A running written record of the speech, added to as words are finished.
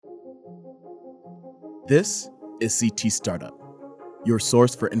This is CT Startup, your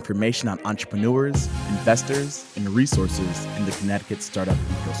source for information on entrepreneurs, investors, and resources in the Connecticut startup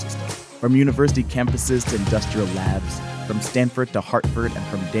ecosystem. From university campuses to industrial labs, from Stanford to Hartford, and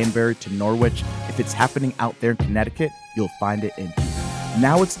from Danbury to Norwich, if it's happening out there in Connecticut, you'll find it in here.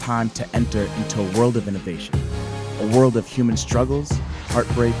 Now it's time to enter into a world of innovation, a world of human struggles,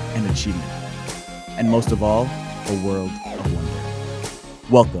 heartbreak, and achievement, and most of all, a world of wonder.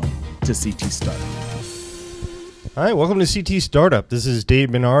 Welcome to CT Startup. All right, welcome to CT Startup. This is Dave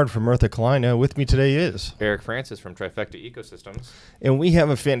Menard from Eartha Kleina. With me today is Eric Francis from Trifecta Ecosystems. And we have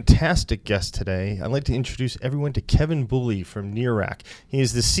a fantastic guest today. I'd like to introduce everyone to Kevin Booley from Nearac. He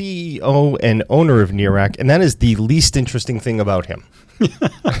is the CEO and owner of Nearac, and that is the least interesting thing about him.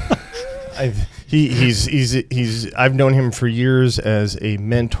 I've known him for years as a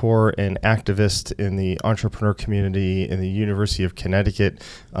mentor and activist in the entrepreneur community, in the University of Connecticut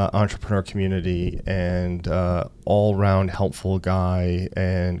entrepreneur community, and all-round helpful guy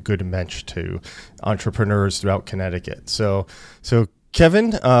and good mensch to entrepreneurs throughout Connecticut. So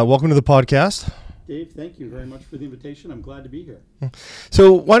Kevin, welcome to the podcast. Dave, thank you very much for the invitation. I'm glad to be here.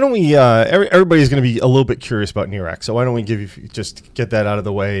 So why don't we, everybody's going to be a little bit curious about Nearac, so why don't we just get that out of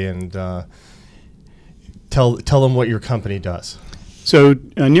the way and tell them what your company does. So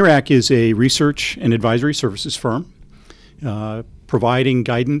Nearac is a research and advisory services firm providing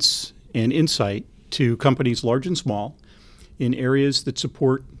guidance and insight to companies large and small in areas that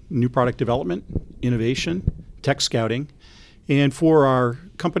support new product development, innovation, tech scouting. And for our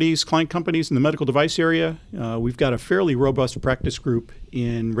client companies in the medical device area, we've got a fairly robust practice group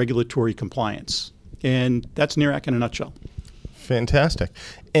in regulatory compliance. And that's Nearac in a nutshell. Fantastic.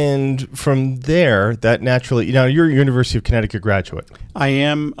 And from there, that naturally, you're a University of Connecticut graduate. I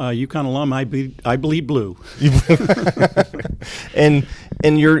am a UConn alum. I bleed blue. And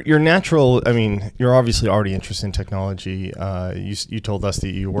your natural, you're obviously already interested in technology. You told us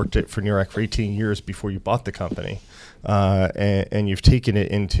that you worked for Nearac for 18 years before you bought the company. And you've taken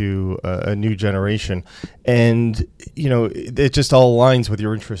it into a new generation. And, it just all aligns with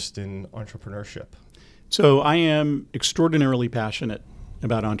your interest in entrepreneurship. So I am extraordinarily passionate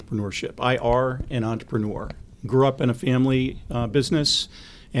about entrepreneurship. I are an entrepreneur. Grew up in a family business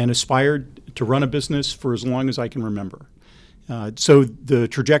and aspired to run a business for as long as I can remember. So the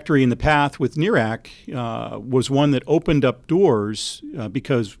trajectory and the path with Nearac was one that opened up doors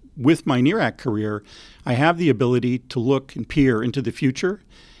because with my Nearac career, I have the ability to look and peer into the future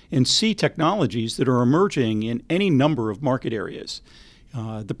and see technologies that are emerging in any number of market areas.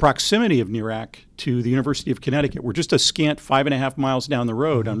 The proximity of Nearac to the University of Connecticut, we're just a scant 5.5 miles down the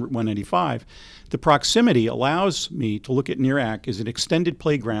road on Route 195. The proximity allows me to look at Nearac as an extended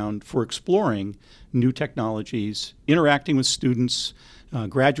playground for exploring new technologies, interacting with students,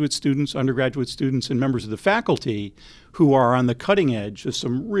 graduate students, undergraduate students, and members of the faculty who are on the cutting edge of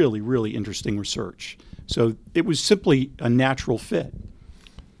some really, really interesting research. So it was simply a natural fit.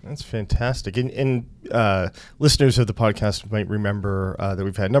 That's fantastic. And listeners of the podcast might remember that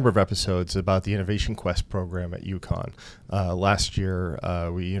we've had a number of episodes about the Innovation Quest program at UConn. Last year,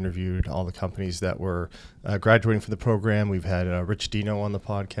 we interviewed all the companies that were graduating from the program. We've had Rich Dino on the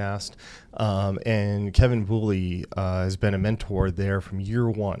podcast. And Kevin Booley has been a mentor there from year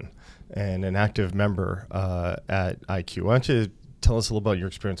one and an active member at IQ. Why don't you tell us a little about your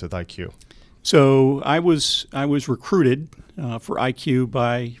experience with IQ? So I was recruited for IQ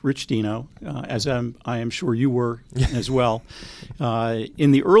by Rich Dino, as I am sure you were as well.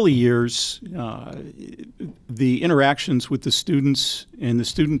 In the early years, the interactions with the students and the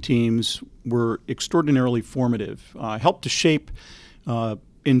student teams were extraordinarily formative, helped to shape,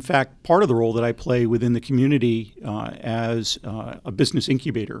 in fact, part of the role that I play within the community as a business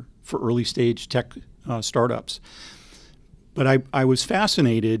incubator for early stage tech startups. But I was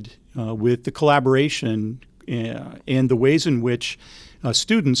fascinated with the collaboration and the ways in which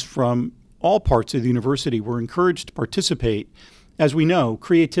students from all parts of the university were encouraged to participate. As we know,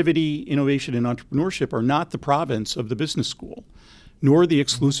 creativity, innovation, and entrepreneurship are not the province of the business school, nor the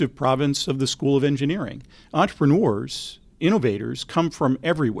exclusive province of the School of Engineering. Entrepreneurs, innovators, come from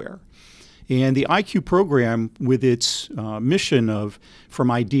everywhere. And the IQ program, with its mission of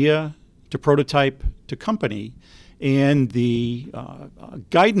from idea to prototype to company, and the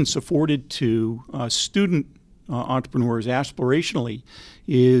guidance afforded to student entrepreneurs aspirationally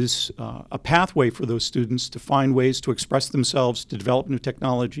is a pathway for those students to find ways to express themselves, to develop new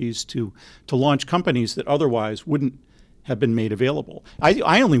technologies, to launch companies that otherwise wouldn't have been made available.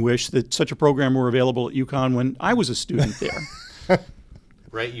 I only wish that such a program were available at UConn when I was a student there.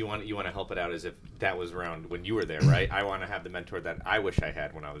 Right? You want to help it out as if that was around when you were there, right? I want to have the mentor that I wish I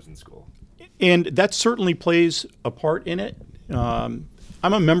had when I was in school. And that certainly plays a part in it. I'm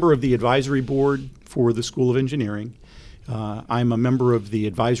a member of the advisory board for the School of Engineering. I'm a member of the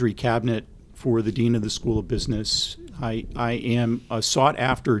advisory cabinet for the Dean of the School of Business. I am a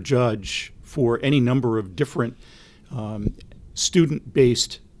sought-after judge for any number of different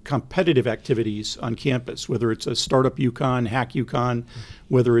student-based competitive activities on campus, whether it's a Startup UConn, Hack UConn,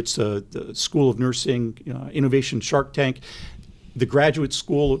 whether it's the School of Nursing, Innovation Shark Tank, the Graduate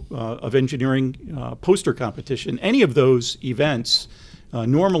School of Engineering poster competition. Any of those events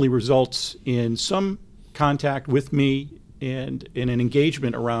normally results in some contact with me and in an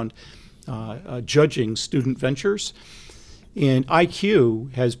engagement around judging student ventures. And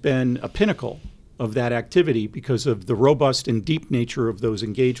IQ has been a pinnacle of that activity because of the robust and deep nature of those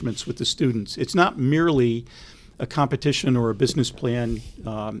engagements with the students. It's not merely a competition or a business plan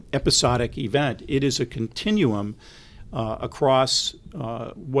episodic event. It is a continuum across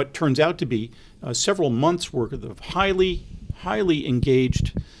what turns out to be several months' worth of highly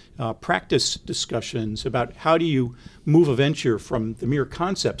engaged practice discussions about how do you move a venture from the mere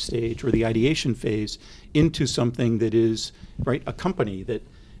concept stage or the ideation phase into something that is a company that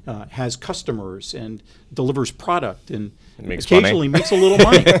has customers and delivers product and occasionally makes a little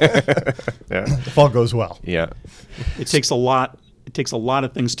money. Yeah. If all goes well. Yeah. It takes a lot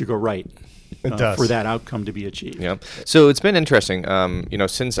of things to go right for that outcome to be achieved. Yeah. So it's been interesting.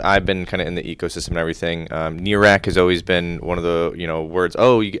 Since I've been kind of in the ecosystem and everything, NERAC has always been one of the words.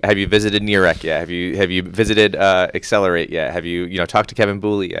 Oh, have you visited NERAC yet? Have you visited Accelerate yet? Have you talked to Kevin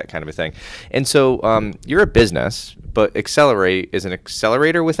Booley yet? Kind of a thing. And so you're a business, but Accelerate is an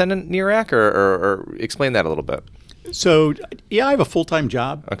accelerator within a NERAC, or explain that a little bit. So, yeah, I have a full-time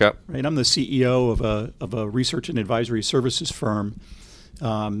job. Okay. Right, I'm the CEO of a research and advisory services firm.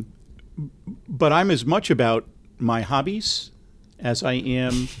 But I'm as much about my hobbies as I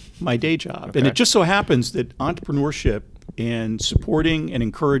am my day job. Okay. And it just so happens that entrepreneurship and supporting and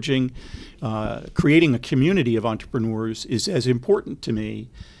encouraging, creating a community of entrepreneurs is as important to me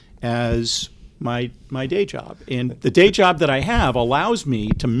as my day job. And the day job that I have allows me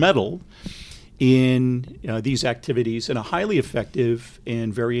to meddle in these activities in a highly effective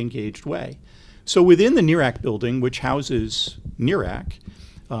and very engaged way. So within the NERAC building, which houses NERAC,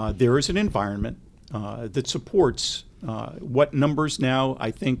 there is an environment that supports what numbers now,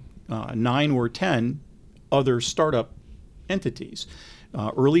 I think, 9 or 10 other startup entities.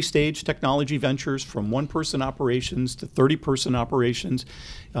 Early stage technology ventures from 1-person operations to 30-person operations,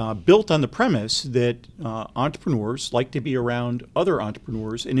 built on the premise that entrepreneurs like to be around other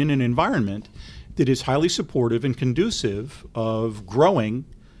entrepreneurs and in an environment that is highly supportive and conducive of growing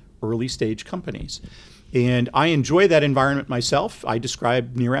early stage companies. And I enjoy that environment myself. I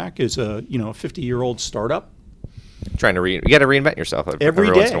describe NERAC as a 50-year-old startup. You got to reinvent yourself every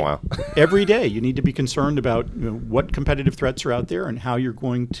day. Once in a while. Every day, you need to be concerned about what competitive threats are out there and how you're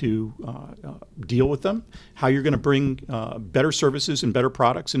going to deal with them, how you're going to bring better services and better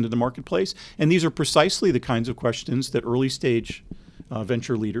products into the marketplace. And these are precisely the kinds of questions that early stage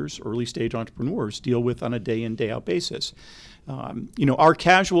venture leaders, early stage entrepreneurs deal with on a day in, day out basis. Our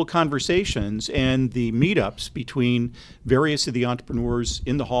casual conversations and the meetups between various of the entrepreneurs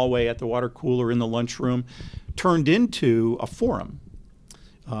in the hallway, at the water cooler, in the lunchroom, turned into a forum,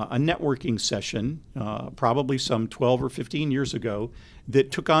 a networking session, probably some 12 or 15 years ago,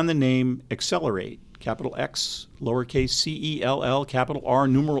 that took on the name Accelerate, capital X, lowercase CELL, capital R,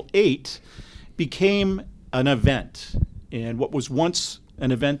 numeral 8, became an event. And what was once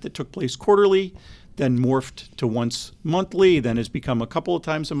an event that took place quarterly, then morphed to once monthly, then has become a couple of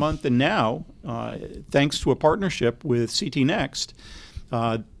times a month. And now, thanks to a partnership with CT Next,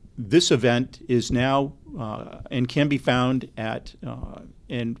 this event is now and can be found at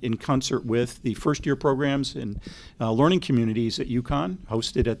and in concert with the first-year programs and learning communities at UConn,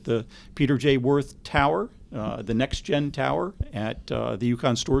 hosted at the Peter J. Worth Tower, the Next Gen Tower at the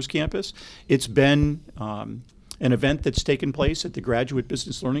UConn Stores campus. It's been an event that's taken place at the Graduate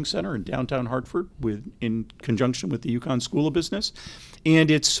Business Learning Center in downtown Hartford in conjunction with the UConn School of Business.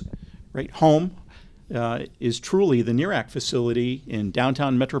 And its home is truly the NERAC facility in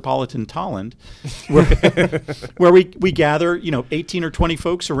downtown metropolitan Tolland, where we gather 18 or 20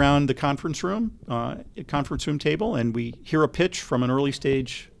 folks around the conference room table, and we hear a pitch from an early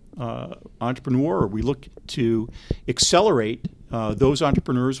stage entrepreneur, or we look to accelerate those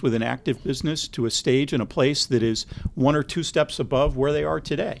entrepreneurs with an active business to a stage and a place that is 1 or 2 steps above where they are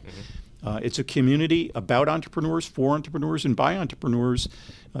today. Mm-hmm. It's a community about entrepreneurs, for entrepreneurs, and by entrepreneurs,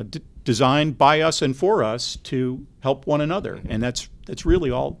 designed by us and for us to help one another, and that's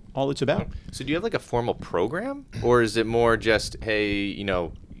really all it's about. So do you have like a formal program, or is it more just, hey,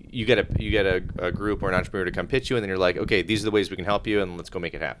 you get a group or an entrepreneur to come pitch you, and then you're like, okay, these are the ways we can help you, and let's go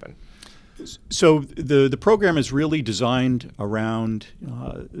make it happen? So the program is really designed around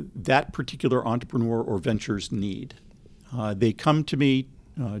that particular entrepreneur or venture's need. They come to me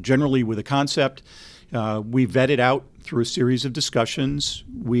generally with a concept. We vet it out through a series of discussions.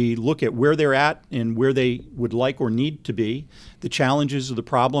 We look at where they're at and where they would like or need to be, the challenges or the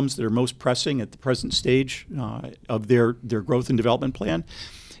problems that are most pressing at the present stage of their growth and development plan.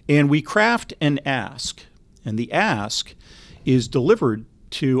 And we craft an ask. And the ask is delivered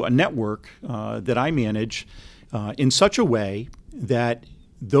to a network that I manage in such a way that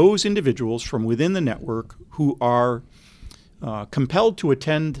those individuals from within the network who are compelled to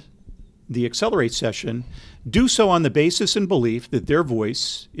attend the Accelerate session do so on the basis and belief that their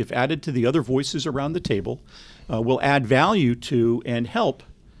voice, if added to the other voices around the table, will add value to and help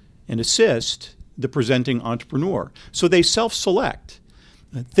and assist the presenting entrepreneur. So they self-select,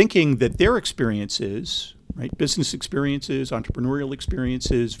 thinking that their experiences, right, business experiences, entrepreneurial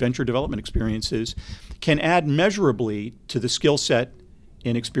experiences, venture development experiences, can add measurably to the skill set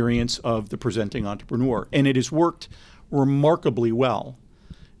and experience of the presenting entrepreneur. And it has worked remarkably well.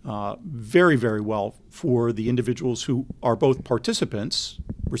 Very, very well for the individuals who are both participants,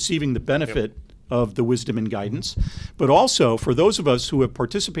 receiving the benefit of the wisdom and guidance, but also for those of us who have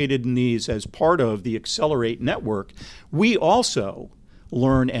participated in these as part of the Accelerate network, we also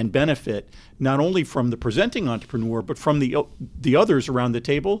learn and benefit not only from the presenting entrepreneur, but from the others around the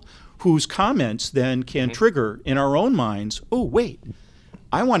table whose comments then can trigger in our own minds, oh, wait,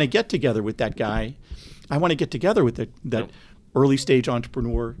 I want to get together with that guy. I want to get together with that early stage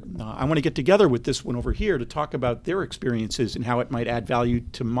entrepreneur. I want to get together with this one over here to talk about their experiences and how it might add value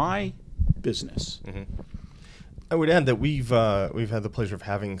to my business. I would add that we've had the pleasure of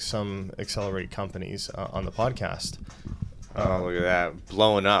having some Accelerate companies on the podcast. Oh, look at that.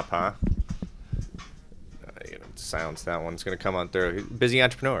 Blowing up, huh? Silence that one. It's going to come on through. Busy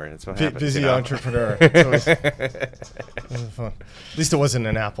entrepreneur. That's what happens. Busy entrepreneur. It was fun. At least it wasn't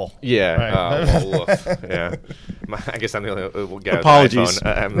an Apple. Yeah. Right. Yeah. I guess I'm the only guy Apologies. with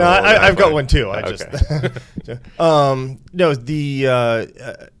an iPhone. No, I've got one too. I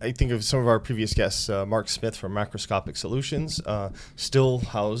think of some of our previous guests, Mark Smith from Macroscopic Solutions, still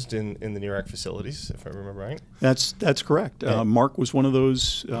housed in the NERAC facilities, if I remember right. That's correct. Mark was one of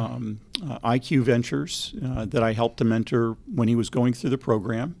those IQ ventures that I helped to mentor when he was going through the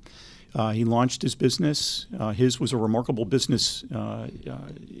program. He launched his business. His was a remarkable business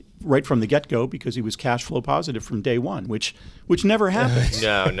right from the get-go because he was cash flow positive from day one, which never happens.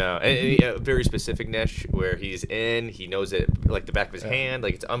 No. A very specific niche where he's in. He knows it like the back of his hand.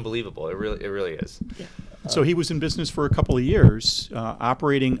 Like, it's unbelievable. It really is. Yeah. So he was in business for a couple of years,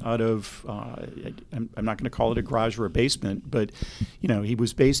 operating out of, I'm not going to call it a garage or a basement, but he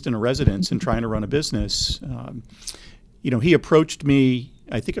was based in a residence and trying to run a business. He approached me,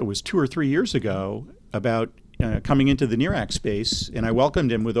 I think it was 2 or 3 years ago, about coming into the NERAC space, and I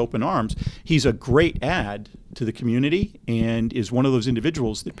welcomed him with open arms. He's a great add to the community and is one of those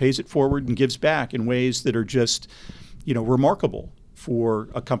individuals that pays it forward and gives back in ways that are just, remarkable for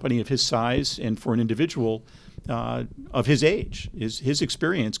a company of his size and for an individual of his age. His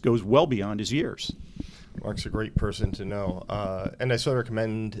experience goes well beyond his years. Mark's a great person to know, and I sort of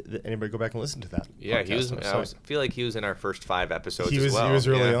recommend that anybody go back and listen to that. Yeah, he was. I feel like he was in our first 5 episodes as well. He was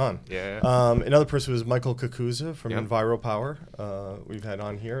early on. Yeah. Another person was Michael Kakuza from EnviroPower. We've had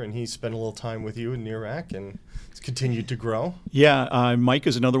on here, and he spent a little time with you in NERAC, and it's continued to grow. Yeah, Mike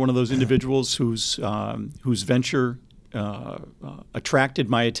is another one of those individuals whose venture attracted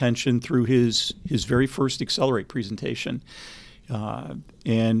my attention through his very first Accelerate presentation.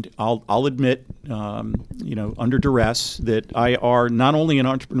 And I'll admit, under duress, that I are not only an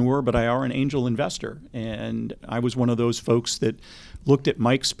entrepreneur, but I are an angel investor. And I was one of those folks that looked at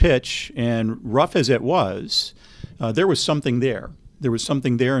Mike's pitch, and rough as it was, there was something there. There was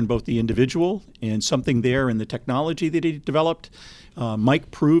something there in both the individual and something there in the technology that he developed.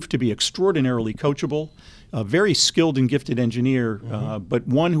 Mike proved to be extraordinarily coachable, a very skilled and gifted engineer, but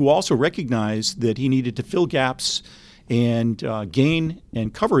one who also recognized that he needed to fill gaps and gain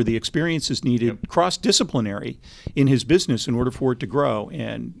and cover the experiences needed cross-disciplinary in his business in order for it to grow.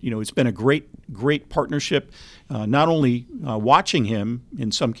 And, it's been a great partnership, not only watching him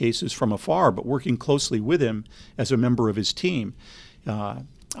in some cases from afar, but working closely with him as a member of his team.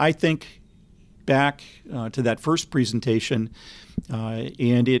 I think back to that first presentation,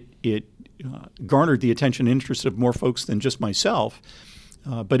 and it garnered the attention and interest of more folks than just myself.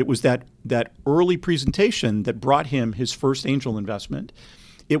 but it was that early presentation that brought him his first angel investment.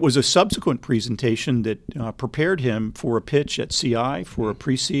 It was a subsequent presentation that prepared him for a pitch at CI for a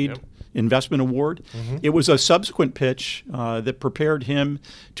pre-seed investment award. It was a subsequent pitch that prepared him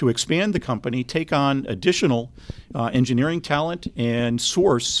to expand the company, take on additional engineering talent, and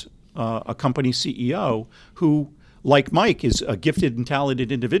source a company CEO who, like Mike, is a gifted and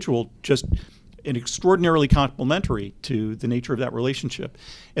talented individual, just and extraordinarily complementary to the nature of that relationship.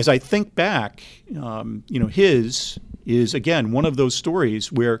 As I think back, his is, again, one of those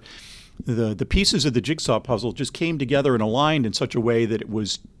stories where the pieces of the jigsaw puzzle just came together and aligned in such a way that it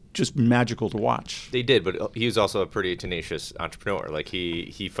was just magical to watch. They did, but he was also a pretty tenacious entrepreneur. Like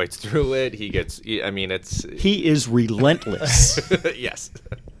he fights through it. He is relentless. Yes.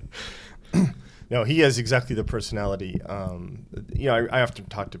 No, he has exactly the personality. I often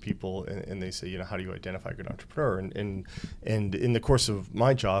talk to people and they say, how do you identify a good entrepreneur? And in the course of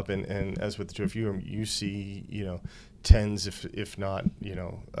my job, and as with the two of you see, tens, if not,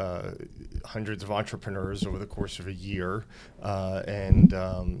 hundreds of entrepreneurs over the course of a year,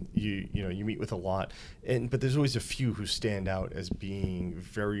 you meet with a lot, but there's always a few who stand out as being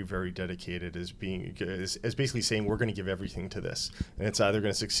very, very dedicated, as basically saying we're going to give everything to this, and it's either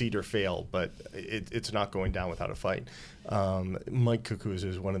going to succeed or fail, but it's not going down without a fight. Mike Cucuzza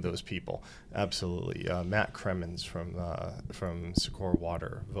is one of those people, absolutely. Matt Kremens from Secor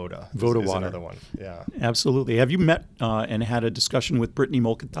Water, Voda is Water, another one. Yeah, absolutely. Have you met and had a discussion with Brittany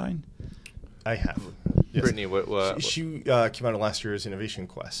Mulkentine? I have. Yes. Brittany, what she came out of last year's Innovation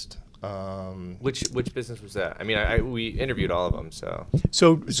Quest. Which business was that? I mean, we interviewed all of them. So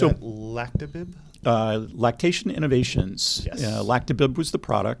Lactabib? Lactation Innovations. Yes. Lactabib was the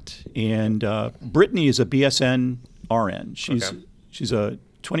product, and Brittany is a BSN RN. She's a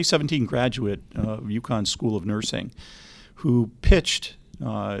 2017 graduate of UConn School of Nursing, who pitched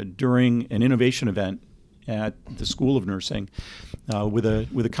during an innovation event at the School of Nursing with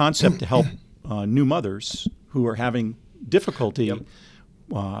a concept to help new mothers who are having difficulty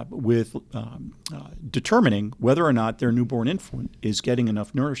with determining whether or not their newborn infant is getting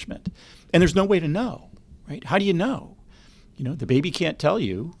enough nourishment. And there's no way to know, right? How do you know? The baby can't tell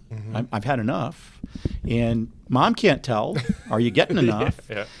you, I've had enough. And mom can't tell, are you getting enough?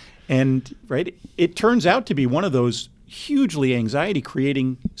 Yeah. And, right, it turns out to be one of those hugely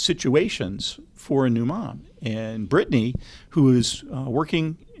anxiety-creating situations for a new mom. And Brittany, who is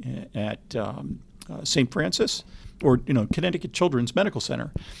working at St. Francis, or Connecticut Children's Medical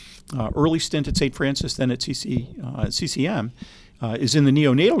Center, early stint at St. Francis, then at CCM, is in the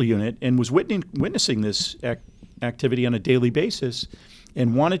neonatal unit and was witnessing this activity on a daily basis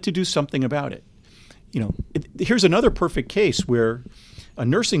and wanted to do something about it. Here's another perfect case where a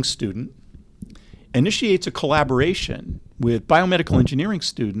nursing student initiates a collaboration with biomedical engineering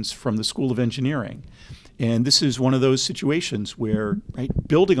students from the School of Engineering. And this is one of those situations where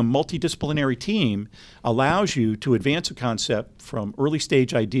building a multidisciplinary team allows you to advance a concept from early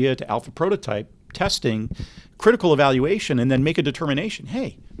stage idea to alpha prototype, testing, critical evaluation, and then make a determination.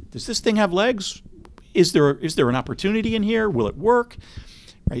 Hey, does this thing have legs? Is there an opportunity in here? Will it work?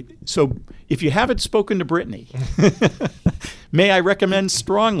 Right. So if you haven't spoken to Brittany, may I recommend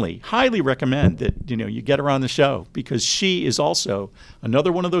strongly, highly recommend that you get her on the show, because she is also another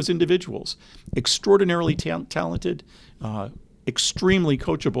one of those individuals, extraordinarily talented, extremely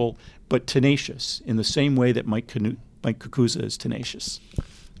coachable, but tenacious in the same way that Mike Cucuzza is tenacious.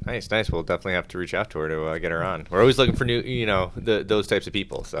 Nice. We'll definitely have to reach out to her to get her on. We're always looking for new, those types of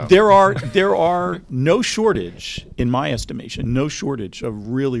people. So there are no shortage, in my estimation, of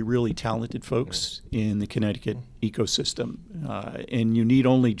really, really talented folks in the Connecticut ecosystem, and you need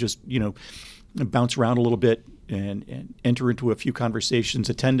only just bounce around a little bit and enter into a few conversations,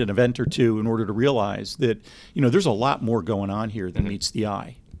 attend an event or two, in order to realize that there's a lot more going on here than meets the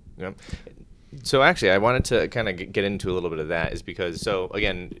eye. Yeah. So actually, I wanted to kind of get into a little bit of that, is because, so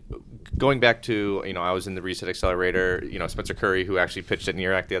again, going back to, I was in the Reset Accelerator, Spencer Curry, who actually pitched at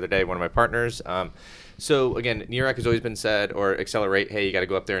NERAC the other day, one of my partners. So again, NERAC has always been said, or Accelerate, hey, you got to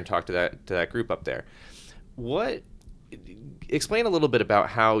go up there and talk to that group up there. Explain a little bit about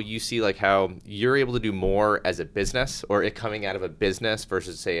how you see how you're able to do more as a business, or it coming out of a business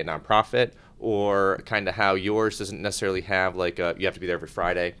versus, say, a nonprofit, or kind of how yours doesn't necessarily have like you have to be there every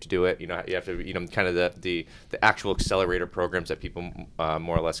Friday to do it. You have to kind of the actual accelerator programs that people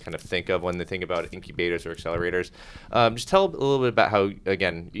more or less kind of think of when they think about incubators or accelerators. Just tell a little bit about how,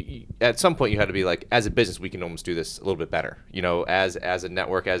 again, at some point you had to be like, as a business, we can almost do this a little bit better. As a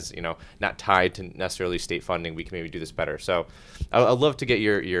network, as not tied to necessarily state funding, we can maybe do this better. So I'd love to get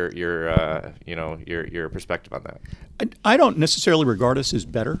your perspective on that. I don't necessarily regard us as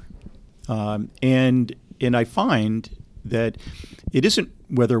better. And I find that it isn't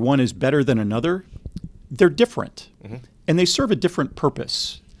whether one is better than another. They're different, and they serve a different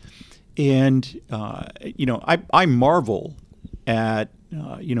purpose. And I marvel at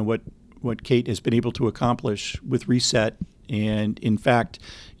what Kate has been able to accomplish with Reset, and in fact,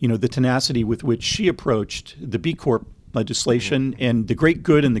 the tenacity with which she approached the B Corp legislation and the great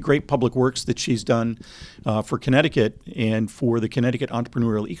good and the great public works that she's done for Connecticut and for the Connecticut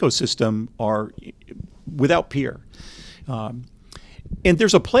entrepreneurial ecosystem are without peer. And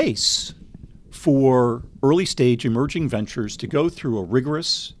there's a place for early stage emerging ventures to go through a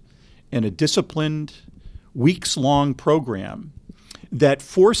rigorous and a disciplined, weeks-long program that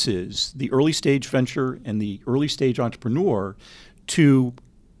forces the early stage venture and the early stage entrepreneur to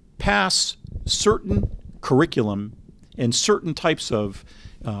pass certain curriculum and certain types of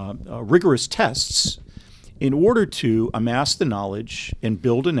rigorous tests in order to amass the knowledge and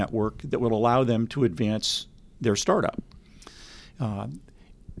build a network that will allow them to advance their startup. And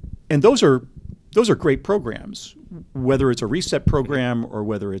those are great programs, whether it's a Reset program or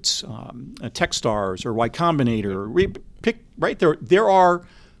whether it's a Techstars or Y Combinator. There are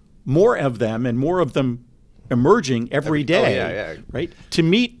more of them and more of them emerging every day, right? To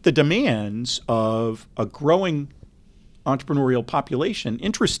meet the demands of a growing entrepreneurial population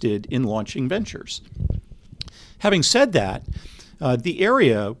interested in launching ventures. Having said that, the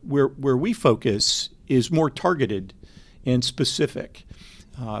area where we focus is more targeted and specific.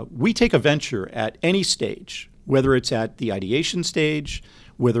 We take a venture at any stage, whether it's at the ideation stage,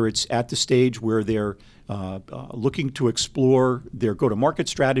 whether it's at the stage where they're looking to explore their go-to-market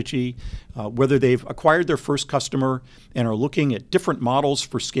strategy, whether they've acquired their first customer and are looking at different models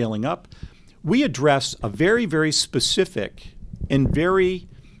for scaling up. We address a very, very specific and very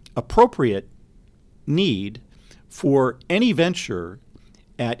appropriate need for any venture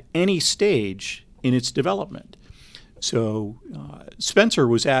at any stage in its development. So Spencer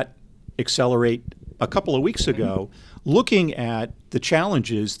was at Accelerate a couple of weeks ago looking at the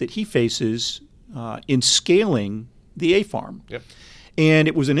challenges that he faces in scaling the A-Farm. Yep. And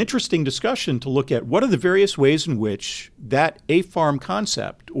it was an interesting discussion to look at what are the various ways in which that A-Farm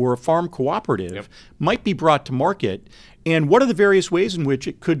concept or a farm cooperative might be brought to market, and what are the various ways in which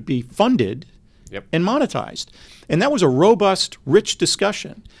it could be funded and monetized. And that was a robust, rich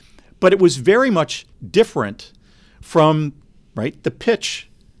discussion. But it was very much different from the pitch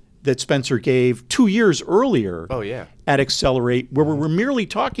that Spencer gave 2 years earlier at Accelerate, where we were merely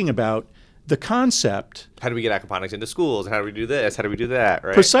talking about the concept. How do we get aquaponics into schools? How do we do this? How do we do that?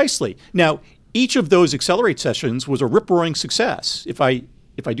 Right? Precisely. Now, each of those Accelerate sessions was a rip-roaring success, if I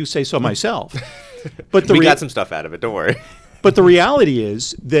do say so myself. But we got some stuff out of it, don't worry. But the reality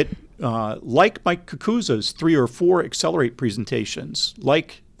is that like Mike Kukuza's 3 or 4 Accelerate presentations,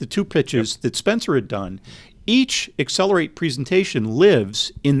 like the 2 pitches that Spencer had done, each Accelerate presentation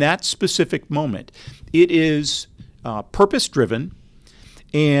lives in that specific moment. It is purpose-driven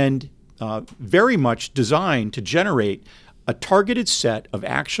and very much designed to generate a targeted set of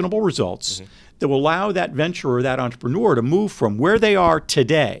actionable results that will allow that venture or that entrepreneur to move from where they are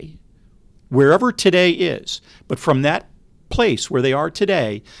today, wherever today is, but from that place where they are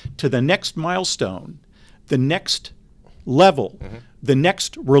today to the next milestone, the next level, the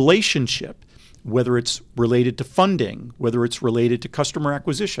next relationship, whether it's related to funding, whether it's related to customer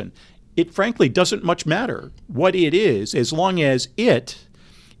acquisition. It frankly doesn't much matter what it is, as long as it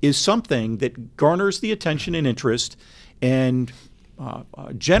is something that garners the attention and interest and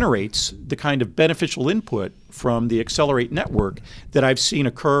generates the kind of beneficial input from the Accelerate network that I've seen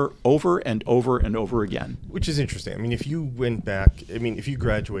occur over and over and over again. Which is interesting. I mean, if you went back, if you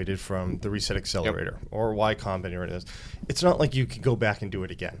graduated from the Reset Accelerator or Y Combinator, it's not like you could go back and do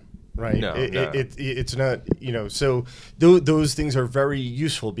it again. Right. No, it's not, so those things are very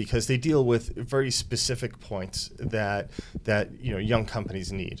useful because they deal with very specific points that young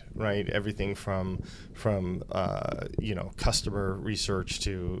companies need, right? Everything from customer research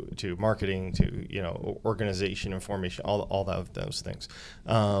to marketing to, organization and formation, all of those things.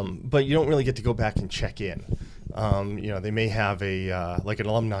 But you don't really get to go back and check in They may have a like an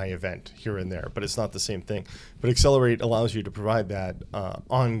alumni event here and there, but it's not the same thing. But Accelerate allows you to provide that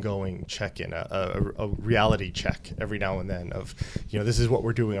ongoing check-in, a reality check every now and then of, this is what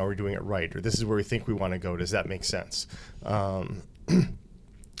we're doing. Are we doing it right? Or this is where we think we want to go. Does that make sense?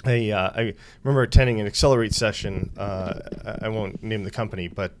 I remember attending an Accelerate session. I won't name the company,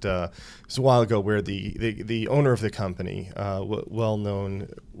 but it was a while ago where the owner of the company, well known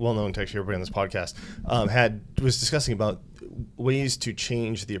to actually everybody on this podcast, was discussing about ways to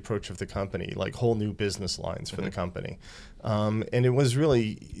change the approach of the company, like whole new business lines for the company. And it was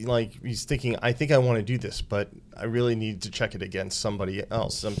really like he's thinking, I think I want to do this, but I really need to check it against somebody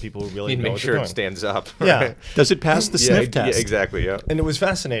else. Some people who really know make what sure they're it doing. stands up. Yeah. Right? Does it pass the sniff test? Yeah, exactly. Yeah. And it was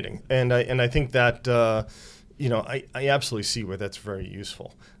fascinating, and I think that I absolutely see where that's very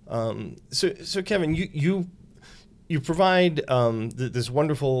useful. So Kevin, you provide this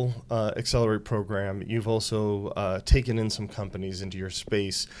wonderful Accelerate program. You've also taken in some companies into your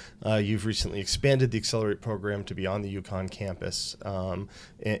space. You've recently expanded the Accelerate program to be on the UConn campus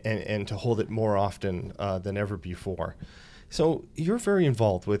and to hold it more often than ever before. So you're very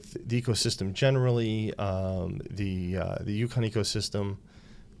involved with the ecosystem generally, the UConn ecosystem.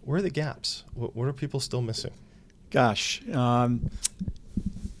 Where are the gaps? What are people still missing? Gosh,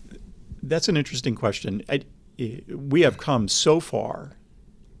 that's an interesting question. We have come so far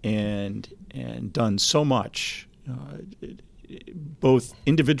and done so much, both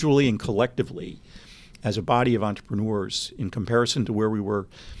individually and collectively, as a body of entrepreneurs in comparison to where we were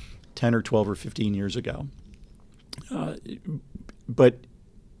 10 or 12 or 15 years ago. But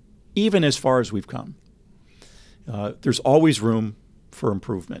even as far as we've come, there's always room for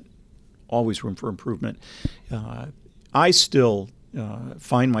improvement. Always room for improvement. I still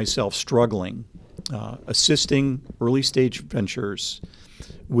find myself struggling assisting early stage ventures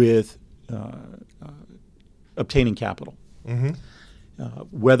with obtaining capital.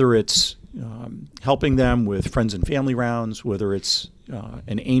 Whether it's helping them with friends and family rounds, whether it's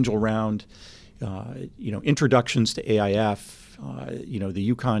an angel round, introductions to AIF,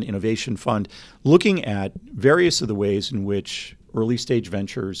 the UConn Innovation Fund, looking at various of the ways in which early stage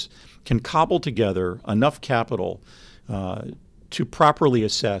ventures can cobble together enough capital to properly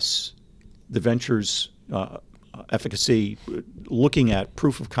assess the venture's efficacy, looking at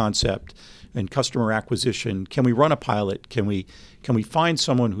proof of concept and customer acquisition. Can we run a pilot? Can we find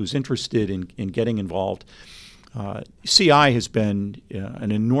someone who's interested in getting involved? CI has been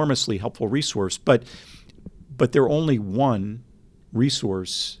an enormously helpful resource, but they're only one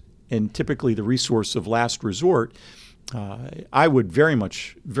resource, and typically the resource of last resort. I would very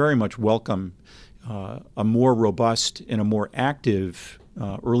much welcome a more robust and a more active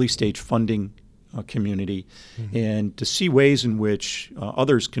early stage funding community, and to see ways in which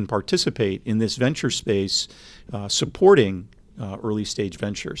others can participate in this venture space, supporting early stage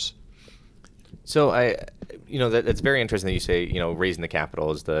ventures. So that's very interesting that you say, raising the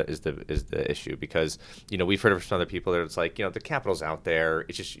capital is the issue, because, we've heard from other people that it's like, the capital's out there,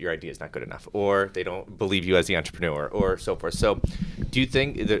 it's just your idea is not good enough, or they don't believe you as the entrepreneur, or so forth. So do you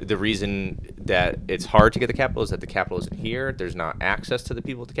think the reason that it's hard to get the capital is that the capital isn't here, there's not access to the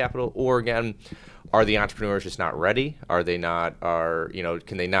people with the capital, or again, are the entrepreneurs just not ready? Are they not,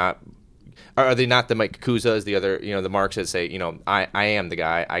 can they not? Are they not the Mike Kukuzas, the other, the Marks that say, I am the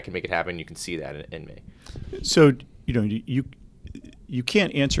guy, I can make it happen, you can see that in me? So, you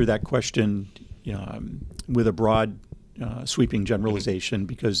can't answer that question with a broad, sweeping generalization,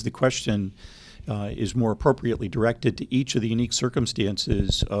 because the question is more appropriately directed to each of the unique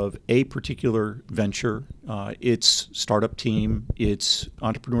circumstances of a particular venture, its startup team, its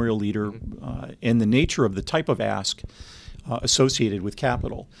entrepreneurial leader, and the nature of the type of ask associated with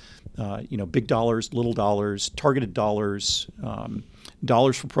capital. Big dollars, little dollars, targeted dollars,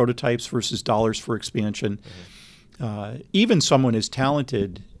 dollars for prototypes versus dollars for expansion. Even someone as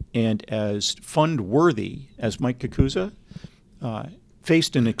talented and as fund-worthy as Mike Kukuza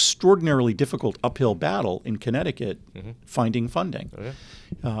faced an extraordinarily difficult uphill battle in Connecticut finding funding.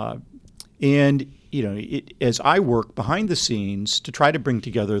 And as I work behind the scenes to try to bring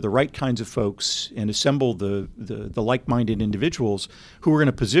together the right kinds of folks and assemble the like-minded individuals who are in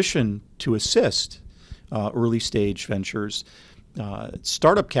a position to assist early stage ventures,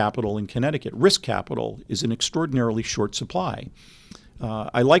 startup capital in Connecticut, risk capital, is an extraordinarily short supply.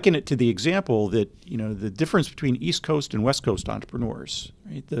 I liken it to the example that, the difference between East Coast and West Coast entrepreneurs.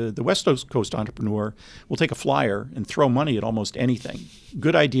 Right? The West Coast entrepreneur will take a flyer and throw money at almost anything.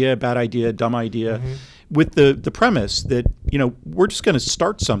 Good idea, bad idea, dumb idea, with the premise that, we're just going to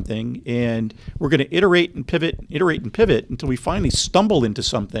start something and we're going to iterate and pivot until we finally stumble into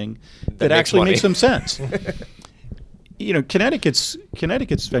something that actually makes some sense.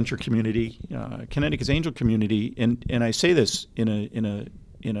 Connecticut's venture community, Connecticut's angel community, and I say this in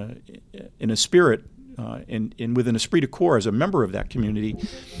a spirit, and with an esprit de corps as a member of that community,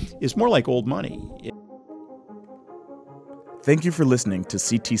 is more like old money. Thank you for listening to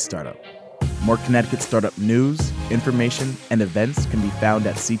CT Startup. More Connecticut startup news, information, and events can be found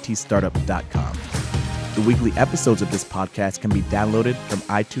at ctstartup.com. The weekly episodes of this podcast can be downloaded from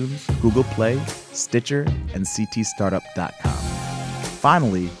iTunes, Google Play, Stitcher, and ctstartup.com.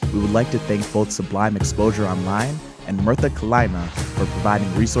 Finally, we would like to thank both Sublime Exposure Online and Mirtha Kalaina for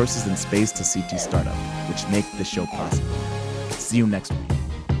providing resources and space to CT Startup, which make this show possible. See you next week.